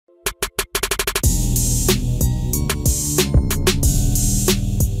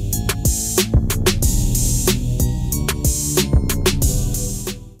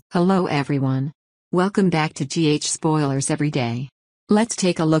Hello everyone. Welcome back to GH Spoilers Every Day. Let's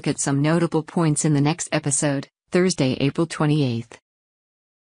take a look at some notable points in the next episode, Thursday, April 28th.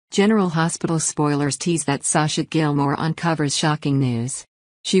 General Hospital spoilers tease that Sasha Gilmore uncovers shocking news.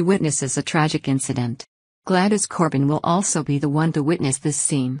 She witnesses a tragic incident. Gladys Corbin will also be the one to witness this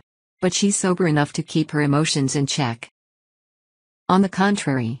scene. But she's sober enough to keep her emotions in check. On the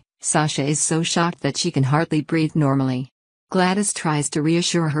contrary, Sasha is so shocked that she can hardly breathe normally. Gladys tries to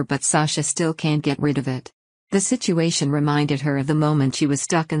reassure her, but Sasha still can't get rid of it. The situation reminded her of the moment she was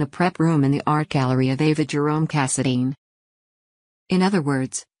stuck in the prep room in the art gallery of Ava Jerome Cassadine. In other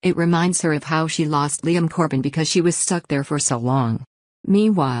words, it reminds her of how she lost Liam Corbin because she was stuck there for so long.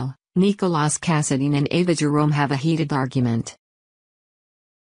 Meanwhile, Nicolas Cassadine and Ava Jerome have a heated argument.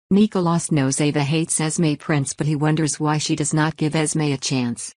 Nicolas knows Ava hates Esme Prince, but he wonders why she does not give Esme a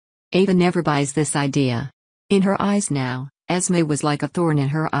chance. Ava never buys this idea. In her eyes now, Esme was like a thorn in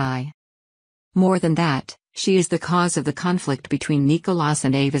her eye. More than that, she is the cause of the conflict between Nicolas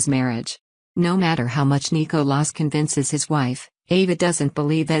and Ava's marriage. No matter how much Nicolas convinces his wife, Ava doesn't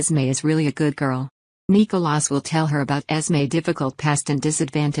believe Esme is really a good girl. Nicolas will tell her about Esme's difficult past and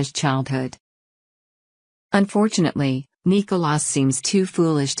disadvantaged childhood. Unfortunately, Nicolas seems too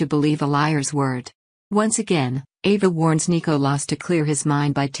foolish to believe a liar's word. Once again, Ava warns Nicolas to clear his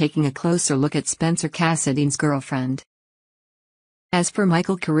mind by taking a closer look at Spencer Cassadine's girlfriend. As for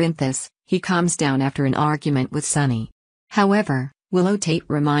Michael Corinthus, he calms down after an argument with Sunny. However, Willow Tate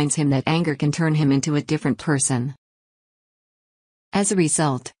reminds him that anger can turn him into a different person. As a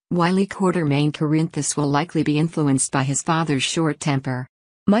result, wily Quartermain Corinthus will likely be influenced by his father's short temper.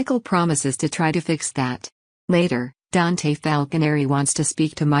 Michael promises to try to fix that. Later, Dante Falconeri wants to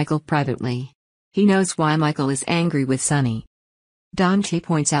speak to Michael privately. He knows why Michael is angry with Sunny. Dante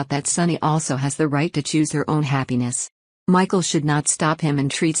points out that Sunny also has the right to choose her own happiness. Michael should not stop him and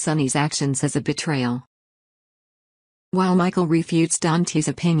treat Sunny's actions as a betrayal. While Michael refutes Dante's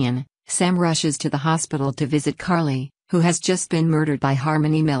opinion, Sam rushes to the hospital to visit Carly, who has just been murdered by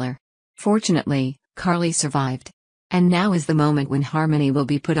Harmony Miller. Fortunately, Carly survived. And now is the moment when Harmony will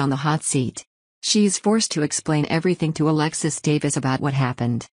be put on the hot seat. She is forced to explain everything to Alexis Davis about what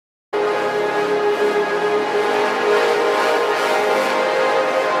happened.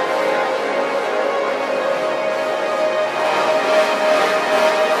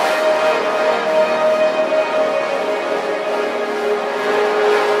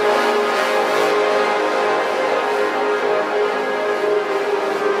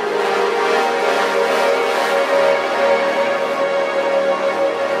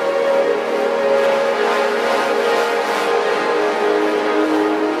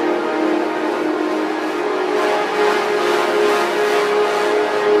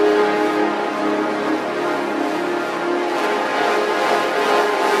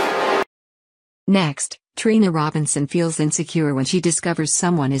 Next, Trina Robinson feels insecure when she discovers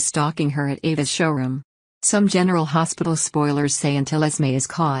someone is stalking her at Ava's showroom. Some General Hospital spoilers say until Esme is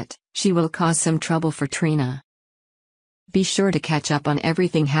caught, she will cause some trouble for Trina. Be sure to catch up on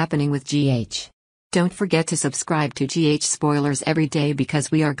everything happening with GH. Don't forget to subscribe to GH Spoilers Every Day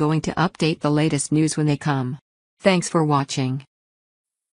because we are going to update the latest news when they come. Thanks for watching.